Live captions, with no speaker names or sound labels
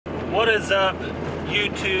What is up,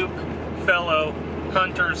 YouTube fellow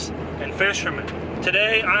hunters and fishermen?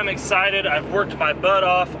 Today I'm excited. I've worked my butt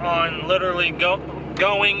off on literally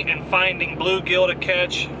going and finding bluegill to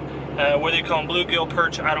catch. Whether you call them bluegill,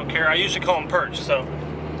 perch, I don't care. I usually call them perch, so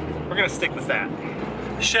we're gonna stick with that.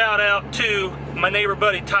 Shout out to my neighbor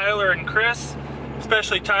buddy Tyler and Chris,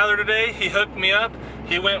 especially Tyler today. He hooked me up.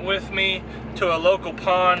 He went with me to a local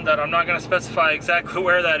pond that I'm not gonna specify exactly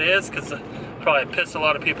where that is because probably piss a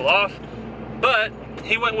lot of people off. But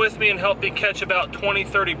he went with me and helped me catch about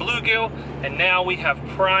 20-30 bluegill, and now we have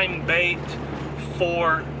prime bait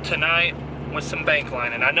for tonight with some bank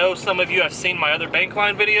line. And I know some of you have seen my other bank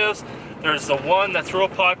line videos. There's the one that's real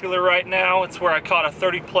popular right now. It's where I caught a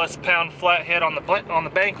 30+ pound flathead on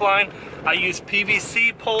the bank line. I use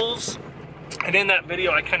PVC poles, and in that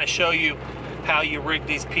video I kind of show you how you rig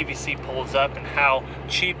these PVC poles up and how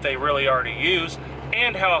cheap they really are to use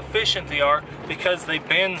and how efficient they are because they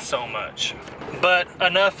bend so much. But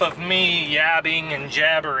enough of me yabbing and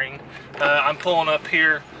jabbering. I'm pulling up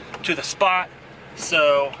here to the spot,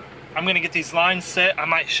 so I'm gonna get these lines set. I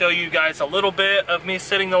might show you guys a little bit of me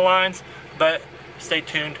setting the lines, but stay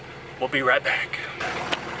tuned. We'll be right back.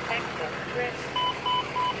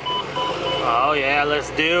 Oh yeah,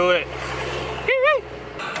 let's do it.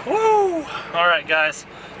 Woo! All right, guys.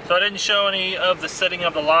 So I didn't show any of the setting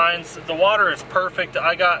of the lines. The water is perfect.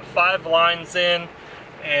 I got 5 lines in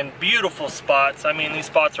and beautiful spots. I mean, these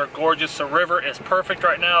spots are gorgeous. The river is perfect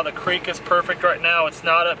right now. The creek is perfect right now. It's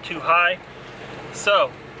not up too high.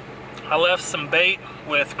 So I left some bait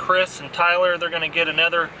with Chris and Tyler. They're gonna get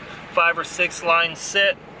another 5 or 6 lines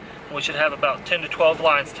set. We should have about 10 to 12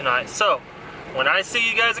 lines tonight. So when I see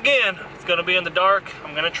you guys again, it's gonna be in the dark.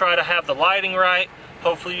 I'm gonna try to have the lighting right.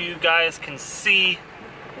 Hopefully you guys can see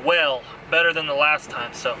well, better than the last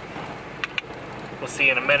time. So we'll see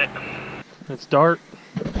you in a minute. It's dark.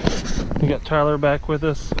 We got Tyler back with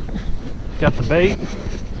us. Got the bait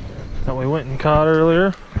that we went and caught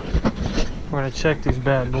earlier. We're gonna check these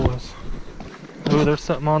bad boys. Ooh, there's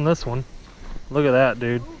something on this one. Look at that,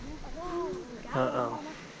 dude. Uh-oh.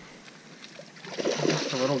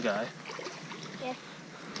 That's a little guy. Yeah.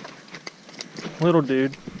 Little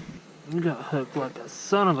dude. You got hooked like a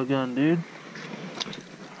son of a gun, dude.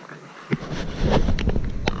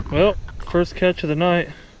 Well, first catch of the night.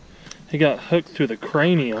 He got hooked through the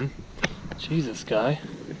cranium. Jesus, guy.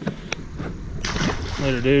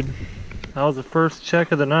 Later, dude. That was the first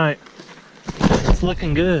check of the night. It's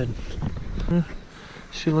looking good.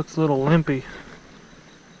 She looks a little limpy.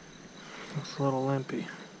 Looks a little limpy.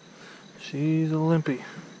 She's a limpy.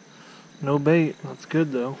 No bait. That's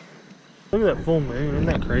good, though. Look at that full moon. Isn't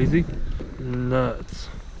that crazy? Nuts.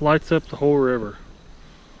 Lights up the whole river.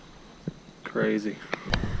 Crazy.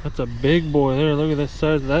 That's a big boy there. Look at the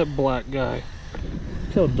size of that black guy.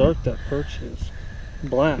 Look how dark that perch is.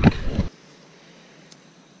 Black.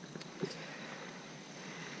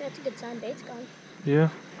 That's a good sign. Bait's gone. Yeah.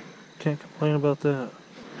 Can't complain about that.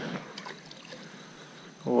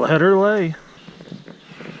 Let her lay.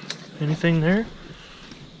 Anything there?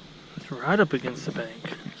 It's right up against the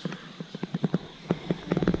bank.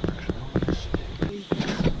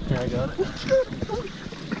 Yeah, I got it.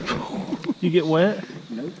 You get wet?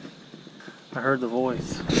 Nope. I heard the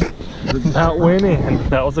voice. That went in.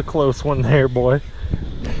 That was a close one there, boy.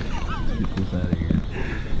 Get this out of here.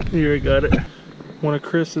 Here, I got it. One of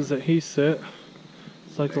Chris's that he set.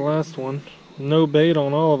 It's like the last one. No bait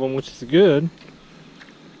on all of them, which is good.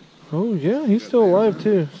 Oh yeah, he's still alive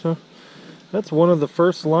too. So that's one of the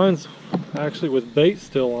first lines actually with bait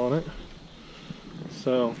still on it.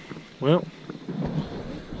 So, well,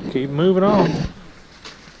 keep moving on.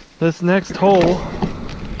 This next hole,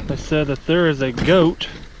 they said that there is a goat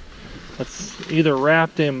that's either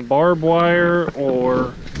wrapped in barbed wire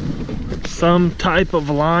or some type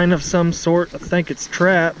of line of some sort. I think it's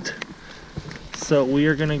trapped. So we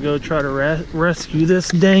are gonna go try to rescue this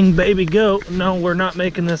dang baby goat. No, we're not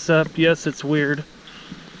making this up. Yes, it's weird.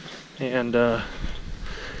 And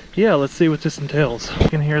yeah, let's see what this entails. You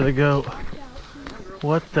can hear the goat.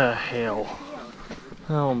 What the hell?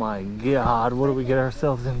 Oh my God, what do we get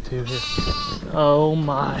ourselves into here? Oh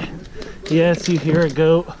my. Yes, you hear a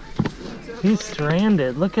goat. He's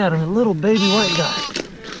stranded. Look at him, a little baby white guy.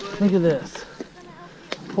 Look at this.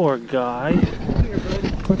 Poor guy.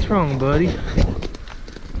 What's wrong, buddy?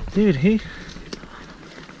 Dude,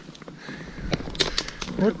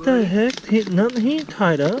 what the heck? He ain't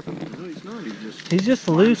tied up. No, he's not. He's just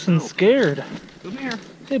loose and scared. Come here.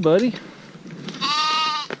 Hey, buddy.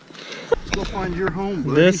 Let's go find your home,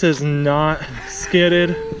 buddy. This is not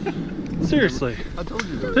skidded. Seriously. I told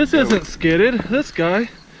you that. This isn't skidded. This guy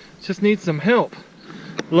just needs some help.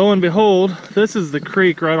 lo and behold, this is the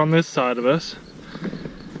creek right on this side of us.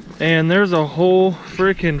 And there's a whole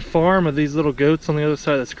freaking farm of these little goats on the other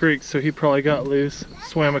side of this creek. So he probably got loose,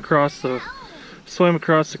 swam across the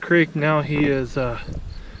creek. Now he is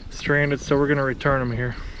stranded, so we're gonna return him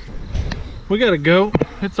here. We got a goat.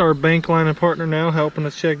 It's our bank lining partner now, helping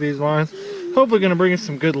us check these lines. Hopefully gonna bring us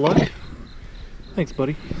some good luck. Thanks,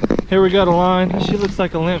 buddy. Here we got a line. She looks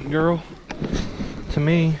like a limp girl to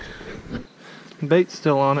me. Bait's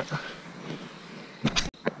still on it.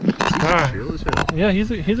 Yeah,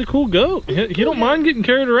 he's a cool goat. He don't mind getting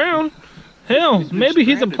carried around. Hell, maybe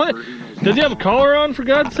he's a plant. Does he have a collar on, for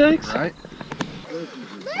God's sakes? Right.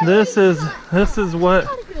 This is what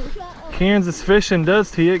Kansas fishing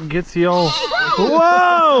does to you. It gets you all.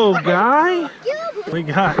 Whoa, guy! We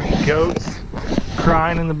got goats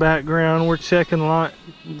crying in the background. We're checking line.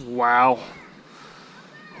 Wow.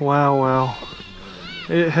 Wow.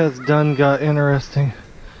 It has done got interesting.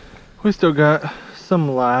 We still got some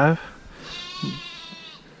live.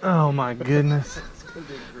 Oh my goodness.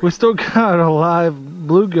 We still got a live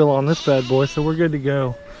bluegill on this bad boy, so we're good to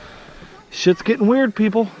go. Shit's getting weird,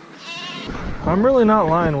 people. I'm really not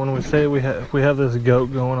lying when we say we have this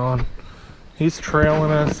goat going on. He's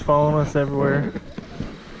trailing us, following us everywhere.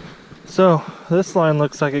 So this line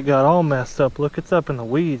looks like it got all messed up. Look, it's up in the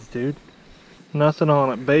weeds, dude. Nothing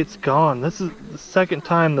on it. Bait's gone. This is the second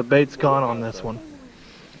time the bait's gone on this one.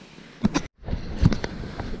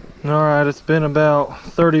 Alright, it's been about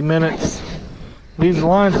 30 minutes. These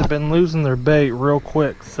lines have been losing their bait real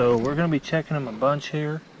quick, so we're going to be checking them a bunch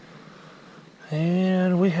here.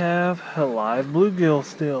 And we have a live bluegill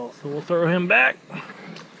still, so we'll throw him back.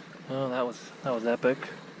 Oh, that was epic.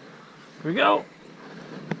 Here we go.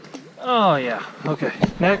 Oh yeah, okay,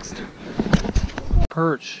 next.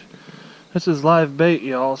 Perch. This is live bait,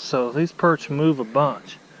 y'all, so these perch move a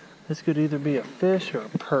bunch. This could either be a fish or a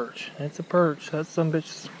perch. It's a perch. That sumbitch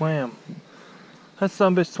swam. That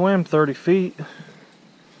sumbitch swam 30 feet.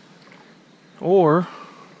 Or,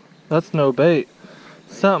 that's no bait.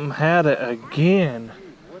 Something had it again.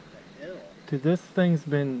 Dude, this thing's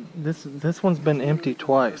been, this one's been empty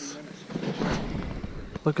twice.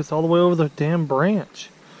 Look, it's all the way over the damn branch.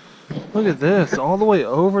 Look at this, all the way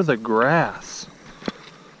over the grass.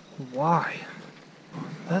 Why?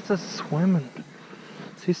 That's a swimming.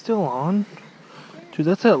 Is he still on? Dude,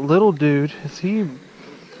 that's that little dude. Is he...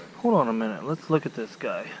 Hold on a minute. Let's look at this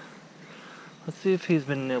guy. Let's see if he's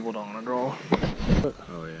been nibbled on at all.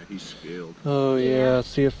 Oh yeah, he's scaled. Oh yeah,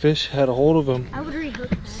 see, a fish had a hold of him.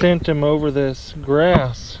 Sent him over this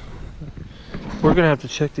grass. We're gonna have to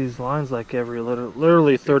check these lines like every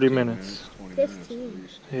literally 30 minutes. 15.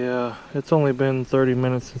 Yeah, it's only been 30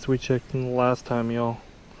 minutes since we checked them the last time, y'all.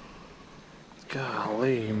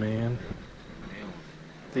 Golly, man.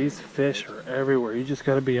 These fish are everywhere. You just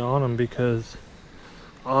gotta be on them because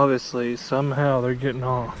obviously somehow they're getting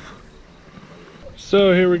off.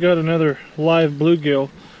 So here we got another live bluegill.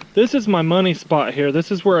 This is my money spot here.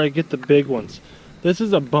 This is where I get the big ones. This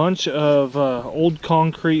is a bunch of old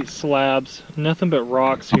concrete slabs, nothing but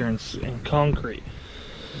rocks here and concrete.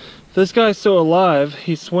 This guy's still alive.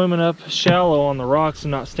 He's swimming up shallow on the rocks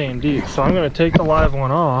and not staying deep. So I'm gonna take the live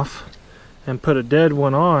one off and put a dead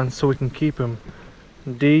one on so we can keep him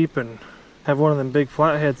deep and have one of them big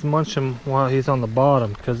flatheads munch him while he's on the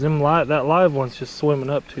bottom, because that live one's just swimming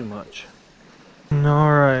up too much.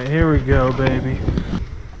 Alright, here we go, baby.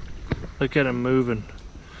 Look at him moving.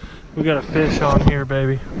 We got a fish on here,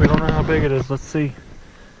 baby. We don't know how big it is. Let's see.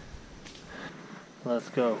 Let's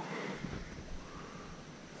go.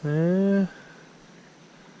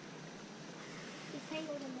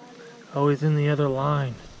 Oh, he's in the other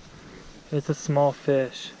line. It's a small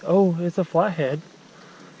fish. Oh, it's a flathead.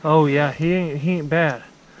 Oh yeah, he ain't bad.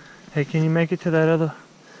 Hey, can you make it to that other?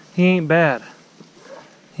 He ain't bad.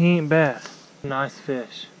 He ain't bad. Nice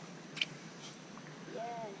fish. Yes.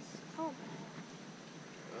 Oh.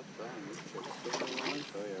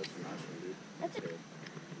 That's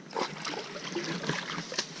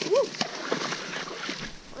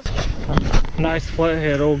a Nice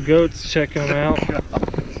flathead. Old goats checking them out.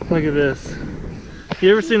 Look at this.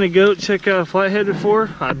 You ever seen a goat check out a flathead before?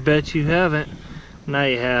 I bet you haven't. Now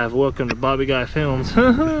you have. Welcome to Bobby Guy Films.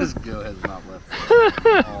 This goat has not left.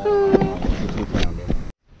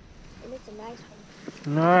 It's a nice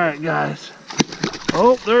one. Alright, guys.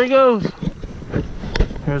 Oh, there he goes.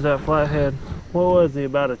 Here's that flathead. What was he?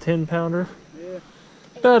 About a 10-pounder? Yeah.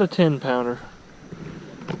 About a 10-pounder.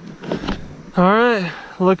 Alright,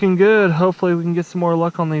 looking good. Hopefully we can get some more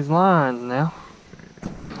luck on these lines now.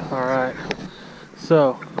 Alright.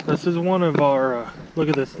 So, this is one of our, look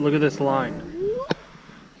at this line.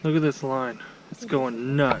 Look at this line. It's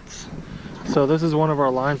going nuts. So this is one of our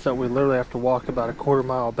lines that we literally have to walk about a quarter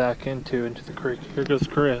mile back into the creek. Here goes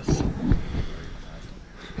Chris.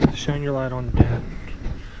 Shine your light on the dad.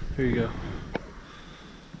 Here you go.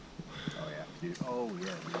 Oh yeah, dude. Oh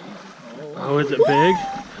yeah. Oh, is it big?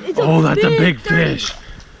 Oh, that's a big fish.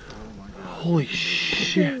 Holy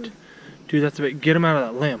shit. Dude, that's a big. Get him out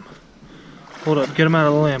of that limb. Hold up, get him out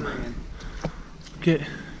of the limb.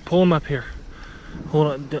 Pull him up here. Hold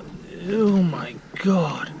on. Oh my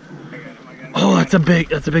god. Oh, that's a big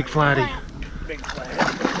flatty.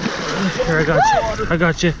 Here, I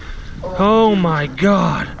got you. Oh my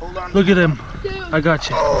god. Look at him. I got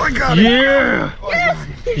you. Oh, I got it. Yeah.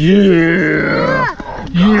 Yeah.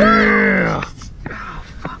 Yeah.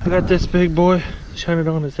 I got this big boy. Shine it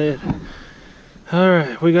on his head.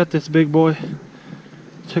 Alright, we got this big boy.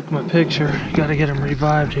 Took my picture. Gotta get him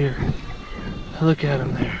revived here. Look at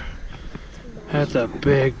him there. That's a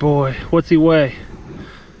big boy. What's he weigh?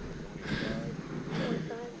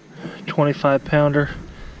 25 pounder.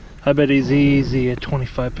 I bet he's easy a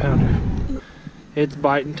 25 pounder. It's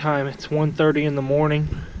biting time. It's 1:30 in the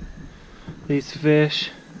morning. These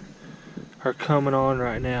fish are coming on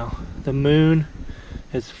right now. The moon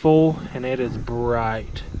is full and it is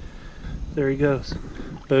bright. There he goes.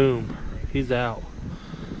 Boom. He's out.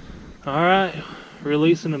 Alright.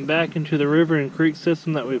 Releasing him back into the river and creek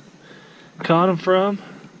system that we caught him from.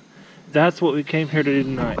 That's what we came here to do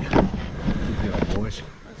tonight.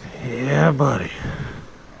 Yeah, buddy.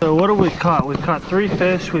 So what have we caught? We've caught 3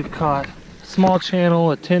 fish. We've caught a small channel,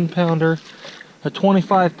 a 10 pounder, a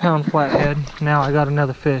 25 pound flathead. Now I got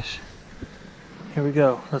another fish. Here we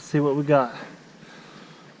go. Let's see what we got.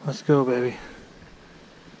 Let's go, baby.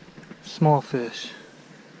 Small fish.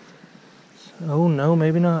 Oh no,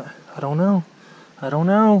 maybe not. I don't know. I don't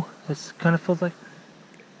know. This kind of feels like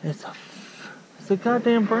it's a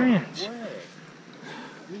goddamn branch.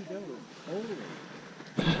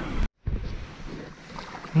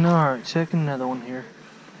 Alright, check another one here.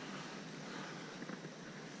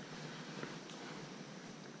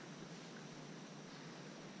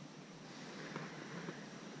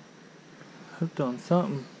 Hooked on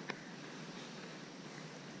something.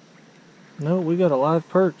 No, we got a live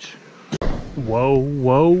perch. Whoa,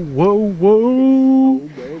 whoa, whoa, whoa!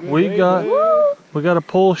 We got a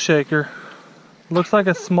pull shaker. Looks like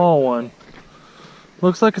a small one.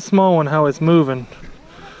 Looks like a small one. How it's moving.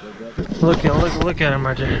 Look at him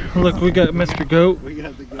right there. Look, we got Mr. Goat.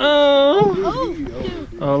 Oh,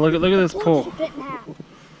 oh, look at this pull.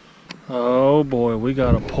 Oh boy, we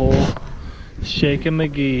got a pull. Shaking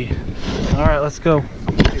McGee. All right, let's go.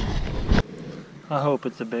 I hope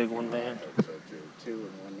it's a big one, man.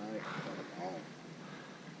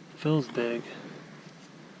 Feels big.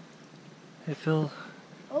 It feels.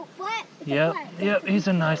 Oh, flat. Yep, yep. He's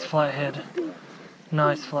a nice flathead.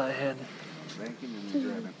 Nice flathead.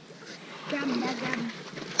 Grab him, Dad, grab him.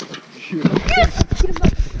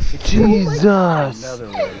 Jesus!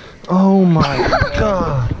 Oh my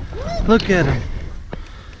God! Look at him!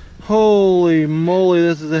 Holy moly!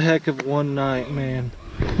 This is a heck of one night, man.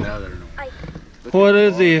 What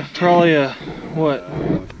is he? Probably a what?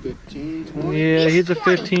 15. Yeah, he's a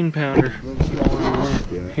 15 pounder.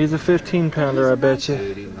 He's a 15 pounder, I bet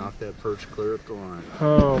you. Knock that perch clear up the line.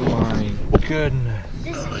 Oh my goodness.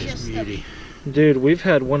 This is just beauty. Dude, we've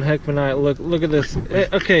had one heck of a night. Look at this.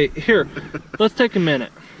 Okay, here. Let's take a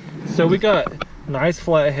minute. So we got nice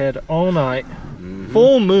flathead all night.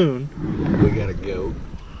 Full moon. We got a goat.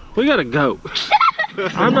 We got a goat.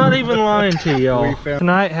 I'm not even lying to y'all.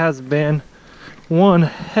 Tonight has been one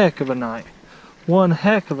heck of a night. One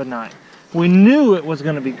heck of a night. We knew it was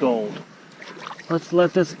going to be gold. Let's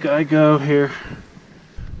let this guy go here.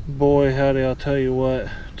 Boy, howdy, I'll tell you what.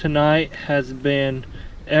 Tonight has been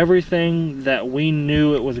everything that we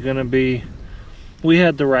knew it was going to be. We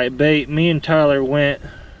had the right bait. Me and Tyler went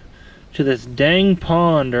to this dang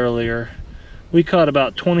pond earlier. We caught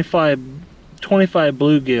about 25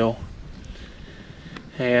 bluegill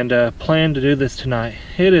and planned to do this tonight.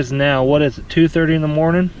 It is now, what is it, 2:30 in the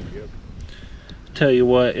morning? Yep. Tell you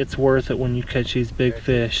what, it's worth it when you catch these big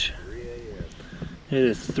fish. It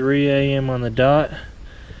is 3 a.m. on the dot.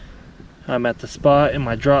 I'm at the spot in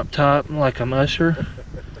my drop top like I'm Usher,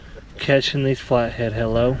 catching these flathead.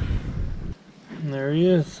 Hello. And there he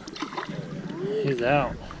is. He's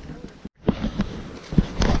out.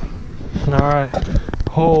 Alright.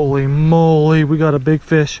 Holy moly, we got a big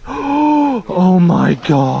fish. Oh my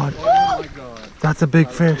God. That's a big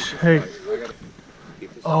fish. Hey.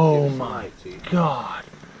 Oh my God.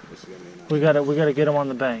 We gotta get him on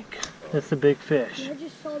the bank. That's a big fish. I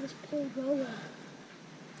just saw this pole going.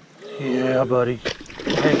 Yeah, buddy.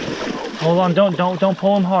 Hey, hold on. Don't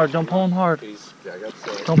pull him hard. Don't pull him hard.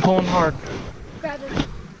 Don't pull him hard. Grab him.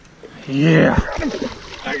 Yeah.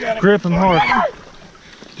 Grip him hard.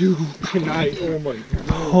 Dude, tonight. Oh my God.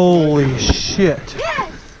 Holy shit.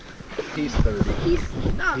 Yes. He's 30.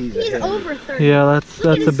 He's over 30. Yeah,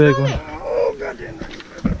 that's a big one. Oh, goddamn.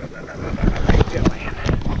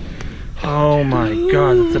 Oh my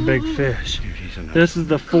God, that's a big fish. This is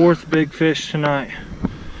the 4th big fish tonight.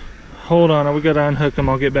 Hold on, we gotta unhook him.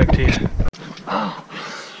 I'll get back to you. Oh,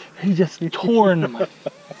 he just tore into my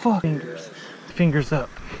fucking fingers. Fingers up.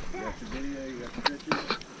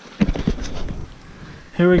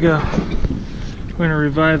 Here we go. We're gonna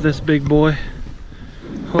revive this big boy.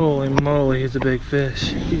 Holy moly, he's a big fish.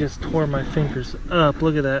 He just tore my fingers up.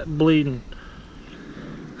 Look at that, bleeding.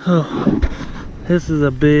 Oh, this is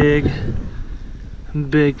a big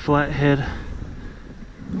flathead.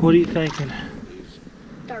 What are you thinking?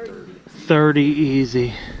 30. 30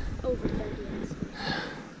 easy. Over 30.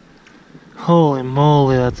 Holy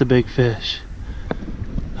moly, that's a big fish.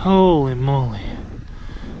 Holy moly.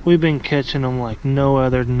 We've been catching them like no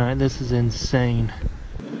other tonight. This is insane.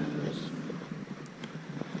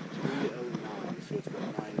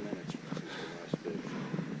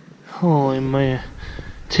 Holy man.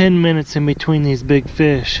 10 minutes in between these big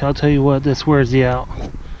fish. I'll tell you what, this wears you out.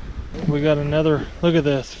 We got another, look at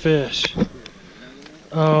this fish.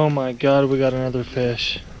 Oh my God, we got another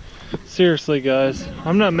fish. Seriously guys,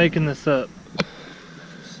 I'm not making this up.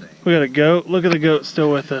 We got a goat. Look at the goat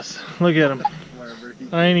still with us. Look at him.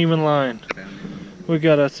 I ain't even lying. We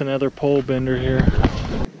got us another pole bender here.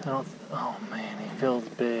 Oh man, he feels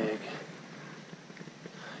big.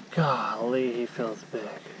 Golly, he feels big.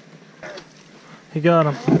 He got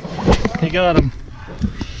him. He got him.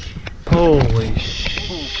 Holy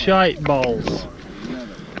shite balls.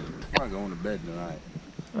 I'm going to bed tonight.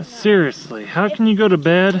 Seriously, how can you go to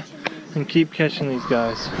bed and keep catching these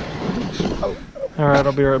guys? Alright,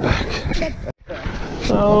 I'll be right back.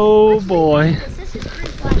 Oh boy.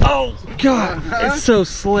 Oh God, it's so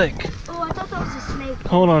slick. Oh, I thought that was a snake.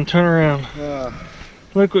 Hold on, turn around.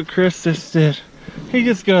 Look what Chris just did. He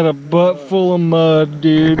just got a butt full of mud,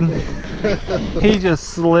 dude. He just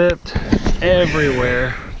slipped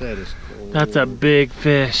everywhere. That is cool. That's a big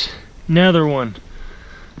fish. Another one.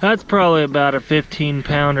 That's probably about a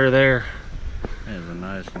 15-pounder there. That's a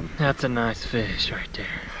nice one. That's a nice fish right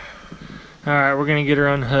there. Alright, we're gonna get her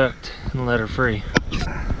unhooked and let her free.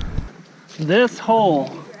 This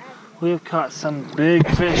hole we've caught some big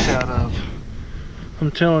fish out of.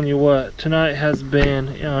 I'm telling you what, tonight has been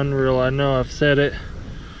unreal. I know I've said it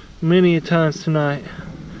many a times tonight,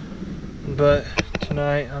 but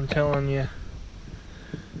tonight I'm telling you,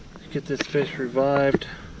 get this fish revived.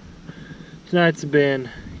 Tonight's been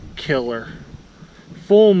killer.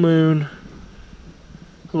 Full moon,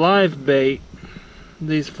 live bait.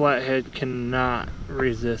 These flathead cannot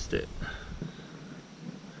resist it.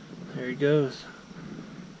 There he goes.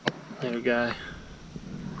 There, guy.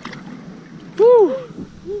 Woo!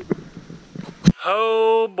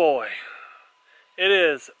 Oh boy. It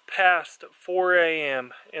is past 4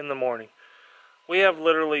 a.m. in the morning. We have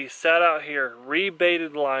literally sat out here,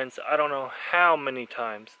 rebaited lines, I don't know how many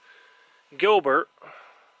times. Gilbert,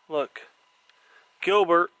 look,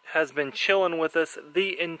 Gilbert has been chilling with us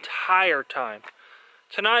the entire time.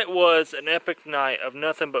 Tonight was an epic night of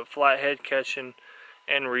nothing but flathead catching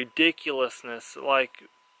and ridiculousness. Like,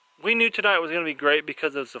 we knew tonight was going to be great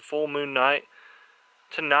because it was a full moon night.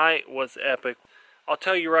 Tonight was epic. I'll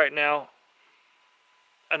tell you right now,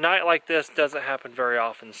 a night like this doesn't happen very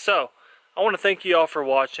often. So, I want to thank you all for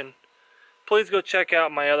watching. Please go check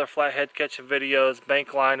out my other flathead catching videos,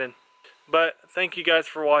 bank lining. But thank you guys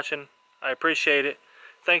for watching. I appreciate it.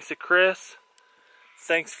 Thanks to Chris.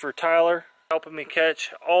 Thanks for Tyler helping me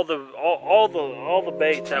catch all the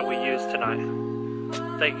bait that we used tonight.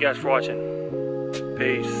 Thank you guys for watching.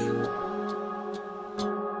 Peace.